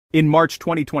In March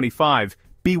 2025,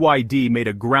 BYD made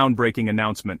a groundbreaking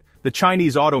announcement. The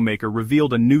Chinese automaker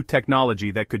revealed a new technology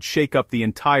that could shake up the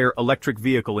entire electric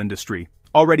vehicle industry.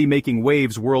 Already making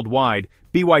waves worldwide,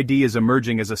 BYD is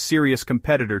emerging as a serious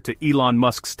competitor to Elon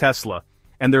Musk's Tesla,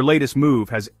 and their latest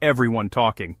move has everyone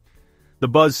talking. The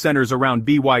buzz centers around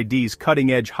BYD's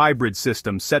cutting-edge hybrid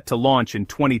system set to launch in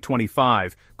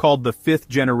 2025, called the 5th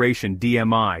generation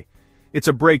DMI. It's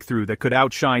a breakthrough that could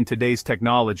outshine today's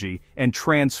technology and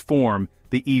transform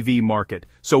the EV market.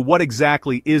 So what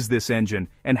exactly is this engine,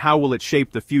 and how will it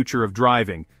shape the future of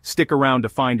driving? Stick around to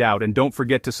find out, and don't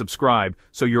forget to subscribe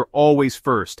so you're always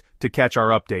first to catch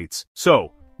our updates.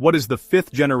 So, what is the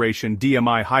 5th generation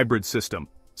DMI hybrid system?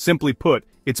 Simply put,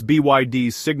 it's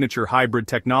BYD's signature hybrid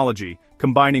technology,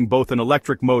 combining both an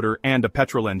electric motor and a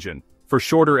petrol engine. For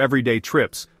shorter everyday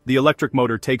trips, the electric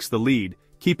motor takes the lead,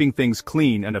 keeping things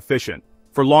clean and efficient.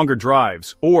 For longer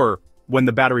drives, or when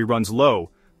the battery runs low,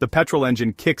 the petrol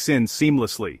engine kicks in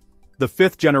seamlessly. The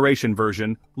 5th generation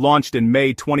version, launched in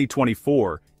May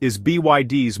 2024, is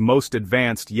BYD's most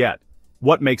advanced yet.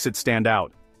 What makes it stand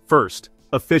out? First,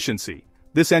 efficiency.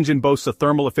 This engine boasts a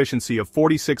thermal efficiency of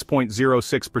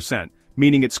 46.06%,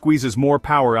 meaning it squeezes more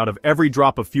power out of every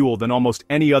drop of fuel than almost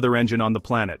any other engine on the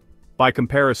planet. By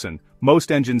comparison,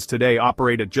 most engines today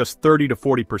operate at just 30 to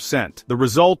 40%. The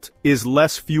result is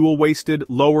less fuel wasted,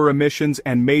 lower emissions,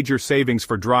 and major savings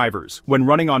for drivers. When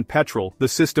running on petrol, the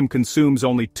system consumes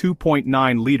only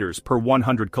 2.9 liters per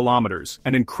 100 kilometers,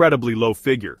 an incredibly low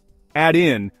figure. Add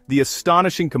in the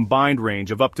astonishing combined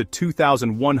range of up to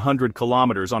 2,100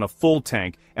 kilometers on a full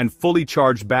tank and fully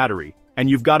charged battery, and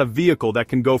you've got a vehicle that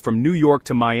can go from New York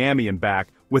to Miami and back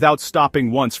without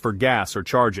stopping once for gas or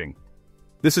charging.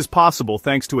 This is possible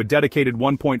thanks to a dedicated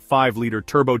 1.5-liter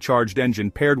turbocharged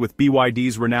engine paired with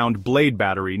BYD's renowned Blade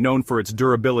battery, known for its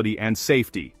durability and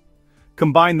safety.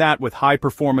 Combine that with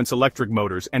high-performance electric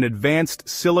motors and advanced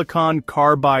silicon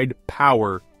carbide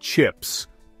power chips,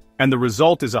 and the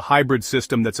result is a hybrid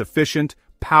system that's efficient,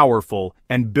 powerful,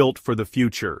 and built for the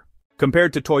future.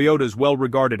 Compared to Toyota's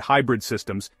well-regarded hybrid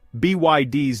systems,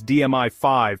 BYD's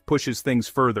DMI-5 pushes things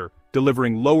further,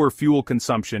 delivering lower fuel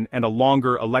consumption and a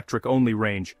longer electric-only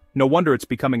range. No wonder it's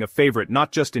becoming a favorite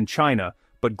not just in China,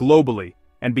 but globally.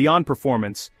 And beyond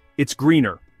performance, it's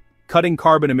greener, cutting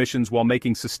carbon emissions while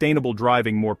making sustainable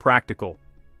driving more practical.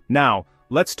 Now,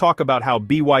 let's talk about how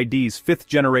BYD's 5th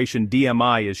generation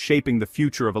DMI is shaping the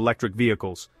future of electric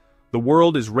vehicles. The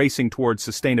world is racing towards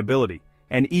sustainability,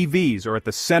 and EVs are at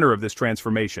the center of this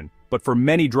transformation. But for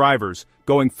many drivers,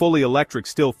 going fully electric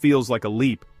still feels like a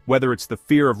leap. Whether it's the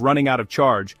fear of running out of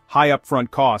charge, high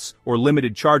upfront costs, or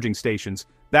limited charging stations,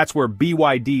 that's where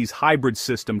BYD's hybrid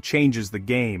system changes the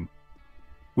game.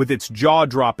 With its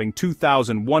jaw-dropping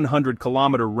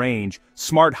 2,100-kilometer range,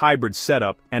 smart hybrid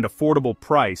setup, and affordable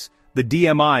price, the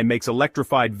DMI makes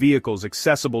electrified vehicles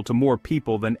accessible to more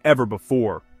people than ever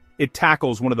before. It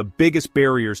tackles one of the biggest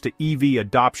barriers to EV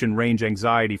adoption: range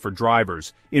anxiety for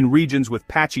drivers. In regions with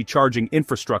patchy charging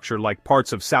infrastructure like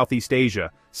parts of Southeast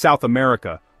Asia, South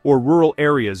America, or rural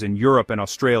areas in Europe and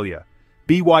Australia,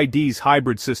 BYD's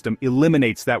hybrid system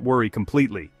eliminates that worry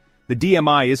completely. The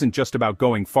DMI isn't just about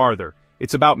going farther,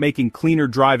 it's about making cleaner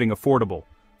driving affordable.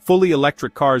 Fully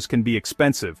electric cars can be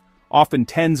expensive, often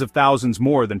tens of thousands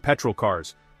more than petrol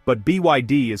cars, but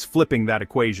BYD is flipping that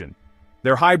equation.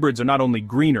 Their hybrids are not only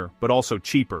greener, but also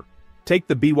cheaper. Take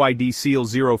the BYD Seal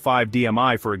 05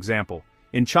 DMI for example.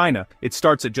 In China, it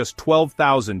starts at just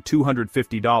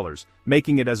 $12,250,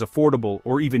 making it as affordable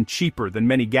or even cheaper than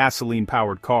many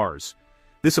gasoline-powered cars.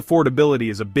 This affordability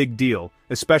is a big deal,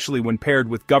 especially when paired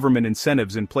with government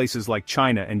incentives in places like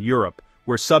China and Europe,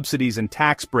 where subsidies and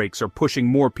tax breaks are pushing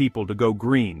more people to go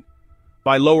green.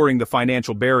 By lowering the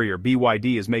financial barrier,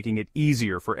 BYD is making it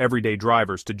easier for everyday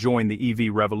drivers to join the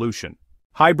EV revolution.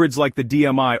 Hybrids like the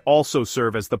DMI also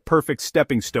serve as the perfect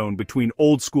stepping stone between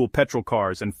old-school petrol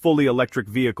cars and fully electric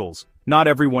vehicles. Not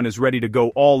everyone is ready to go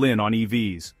all in on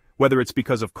EVs, whether it's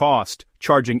because of cost,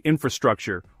 charging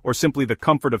infrastructure, or simply the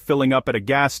comfort of filling up at a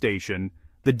gas station.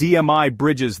 The DMI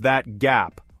bridges that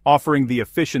gap, offering the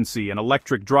efficiency and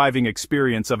electric driving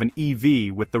experience of an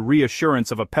EV with the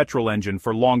reassurance of a petrol engine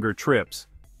for longer trips.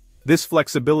 This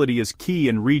flexibility is key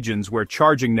in regions where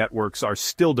charging networks are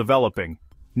still developing.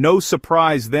 No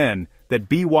surprise then that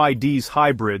BYD's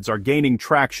hybrids are gaining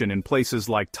traction in places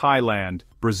like Thailand,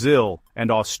 Brazil,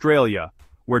 and Australia,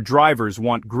 where drivers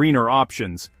want greener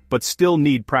options but still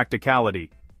need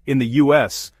practicality. In the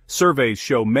US, surveys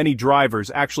show many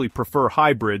drivers actually prefer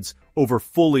hybrids over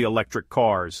fully electric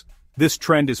cars. This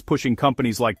trend is pushing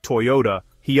companies like Toyota,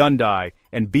 Hyundai,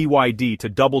 and BYD to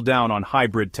double down on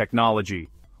hybrid technology.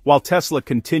 While Tesla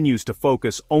continues to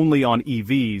focus only on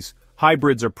EVs,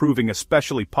 hybrids are proving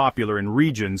especially popular in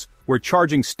regions where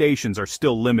charging stations are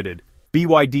still limited.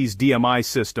 BYD's DMI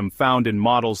system found in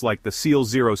models like the Seal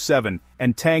 07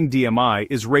 and Tang DMI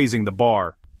is raising the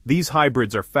bar. These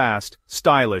hybrids are fast,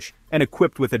 stylish, and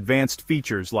equipped with advanced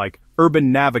features like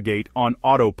Urban Navigate on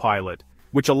autopilot,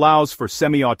 which allows for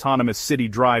semi-autonomous city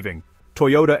driving.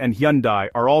 Toyota and Hyundai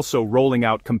are also rolling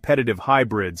out competitive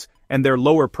hybrids, and their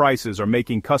lower prices are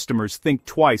making customers think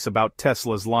twice about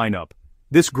Tesla's lineup.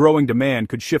 This growing demand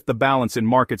could shift the balance in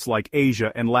markets like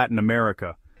Asia and Latin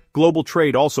America. Global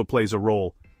trade also plays a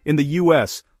role. In the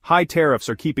US, high tariffs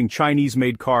are keeping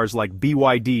Chinese-made cars like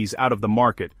BYDs out of the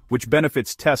market, which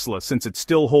benefits Tesla since it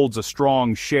still holds a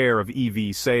strong share of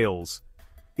EV sales.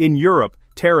 In Europe,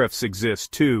 tariffs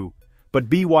exist too, but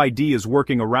BYD is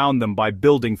working around them by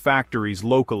building factories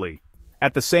locally.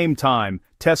 At the same time,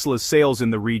 Tesla's sales in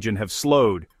the region have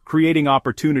slowed, creating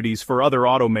opportunities for other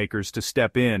automakers to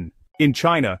step in. In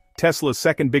China, Tesla's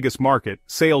second biggest market,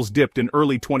 sales dipped in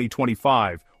early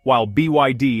 2025, while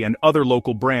BYD and other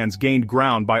local brands gained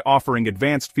ground by offering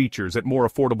advanced features at more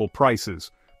affordable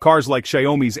prices. Cars like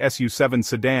Xiaomi's SU7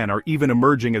 sedan are even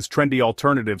emerging as trendy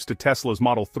alternatives to Tesla's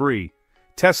Model 3.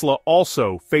 Tesla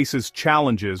also faces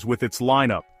challenges with its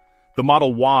lineup. The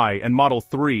Model Y and Model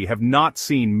 3 have not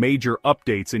seen major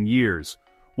updates in years.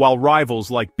 While rivals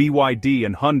like BYD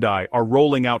and Hyundai are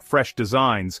rolling out fresh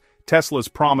designs, Tesla's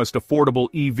promised affordable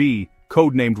EV,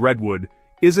 codenamed Redwood,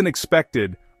 isn't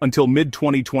expected until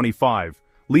mid-2025,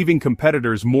 leaving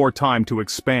competitors more time to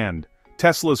expand.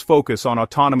 Tesla's focus on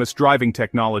autonomous driving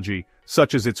technology,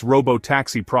 such as its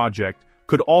robo-taxi project,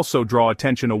 could also draw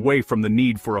attention away from the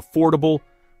need for affordable,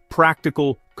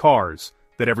 practical cars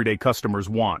that everyday customers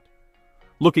want.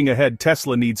 Looking ahead,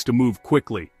 Tesla needs to move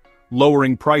quickly.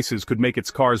 Lowering prices could make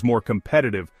its cars more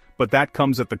competitive, but that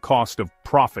comes at the cost of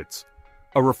profits.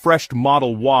 A refreshed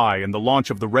Model Y and the launch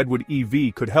of the Redwood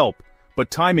EV could help,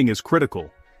 but timing is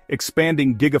critical.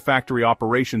 Expanding gigafactory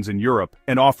operations in Europe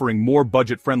and offering more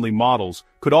budget-friendly models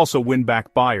could also win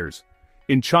back buyers.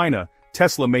 In China,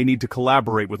 Tesla may need to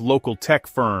collaborate with local tech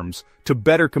firms to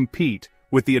better compete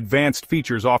with the advanced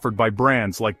features offered by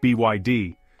brands like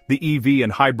BYD. The EV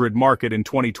and hybrid market in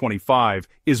 2025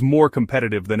 is more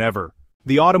competitive than ever.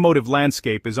 The automotive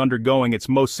landscape is undergoing its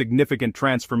most significant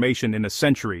transformation in a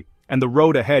century, and the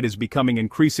road ahead is becoming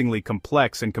increasingly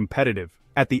complex and competitive.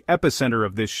 At the epicenter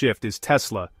of this shift is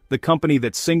Tesla, the company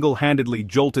that single-handedly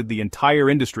jolted the entire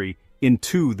industry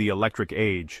into the electric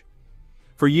age.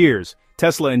 For years,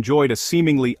 Tesla enjoyed a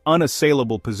seemingly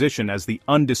unassailable position as the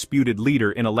undisputed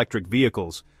leader in electric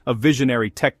vehicles, a visionary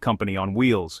tech company on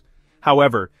wheels.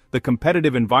 However, the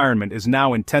competitive environment is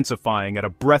now intensifying at a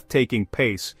breathtaking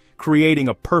pace, creating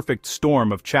a perfect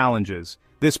storm of challenges.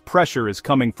 This pressure is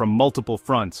coming from multiple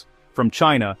fronts. From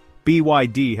China,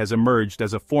 BYD has emerged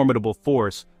as a formidable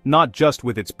force, not just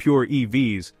with its pure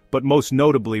EVs, but most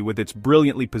notably with its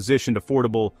brilliantly positioned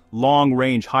affordable,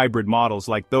 long-range hybrid models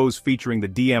like those featuring the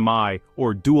DMI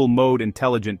or dual-mode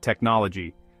intelligent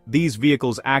technology. These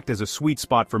vehicles act as a sweet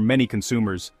spot for many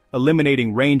consumers,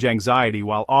 eliminating range anxiety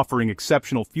while offering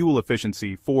exceptional fuel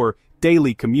efficiency for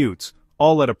daily commutes,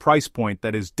 all at a price point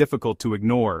that is difficult to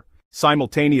ignore.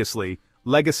 Simultaneously,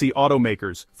 legacy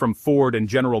automakers, from Ford and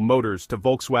General Motors to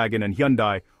Volkswagen and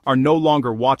Hyundai, are no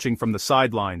longer watching from the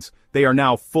sidelines. They are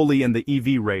now fully in the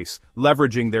EV race,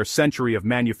 leveraging their century of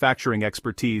manufacturing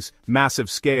expertise, massive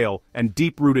scale, and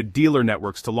deep-rooted dealer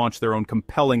networks to launch their own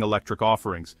compelling electric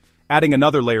offerings. Adding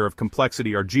another layer of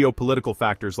complexity are geopolitical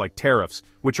factors like tariffs,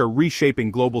 which are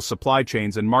reshaping global supply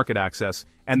chains and market access,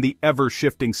 and the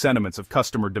ever-shifting sentiments of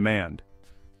customer demand.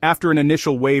 After an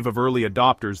initial wave of early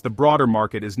adopters, the broader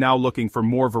market is now looking for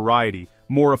more variety,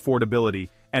 more affordability,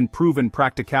 and proven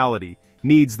practicality,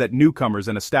 needs that newcomers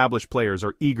and established players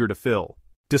are eager to fill.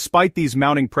 Despite these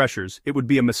mounting pressures, it would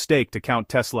be a mistake to count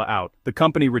Tesla out. The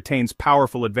company retains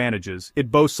powerful advantages. It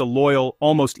boasts a loyal,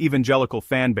 almost evangelical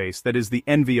fan base that is the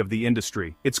envy of the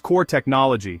industry. Its core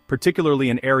technology, particularly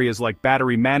in areas like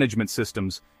battery management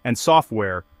systems and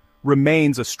software,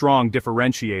 remains a strong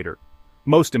differentiator.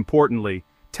 Most importantly,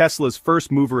 Tesla's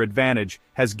first-mover advantage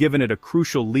has given it a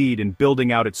crucial lead in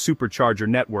building out its supercharger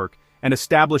network and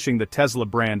establishing the Tesla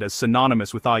brand as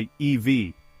synonymous with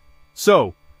EV.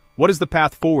 So, what is the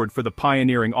path forward for the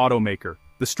pioneering automaker?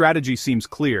 The strategy seems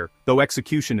clear, though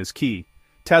execution is key.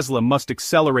 Tesla must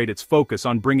accelerate its focus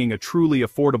on bringing a truly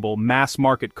affordable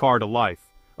mass-market car to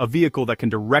life, a vehicle that can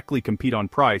directly compete on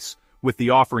price with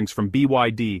the offerings from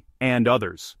BYD and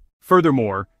others.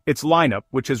 Furthermore, its lineup,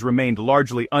 which has remained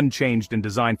largely unchanged in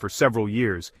design for several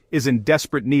years, is in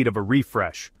desperate need of a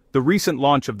refresh. The recent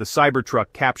launch of the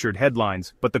Cybertruck captured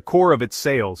headlines, but the core of its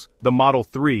sales, the Model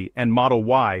 3 and Model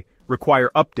Y, require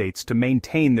updates to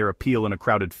maintain their appeal in a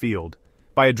crowded field.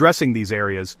 By addressing these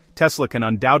areas, Tesla can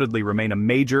undoubtedly remain a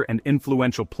major and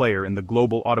influential player in the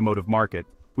global automotive market.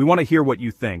 We want to hear what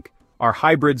you think. Are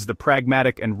hybrids the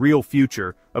pragmatic and real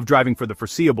future of driving for the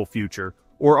foreseeable future,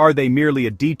 or are they merely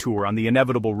a detour on the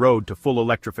inevitable road to full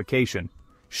electrification?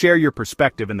 Share your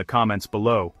perspective in the comments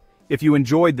below. If you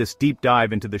enjoyed this deep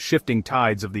dive into the shifting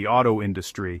tides of the auto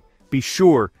industry, be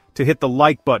sure to hit the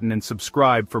like button and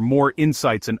subscribe for more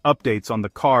insights and updates on the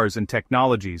cars and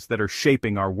technologies that are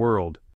shaping our world.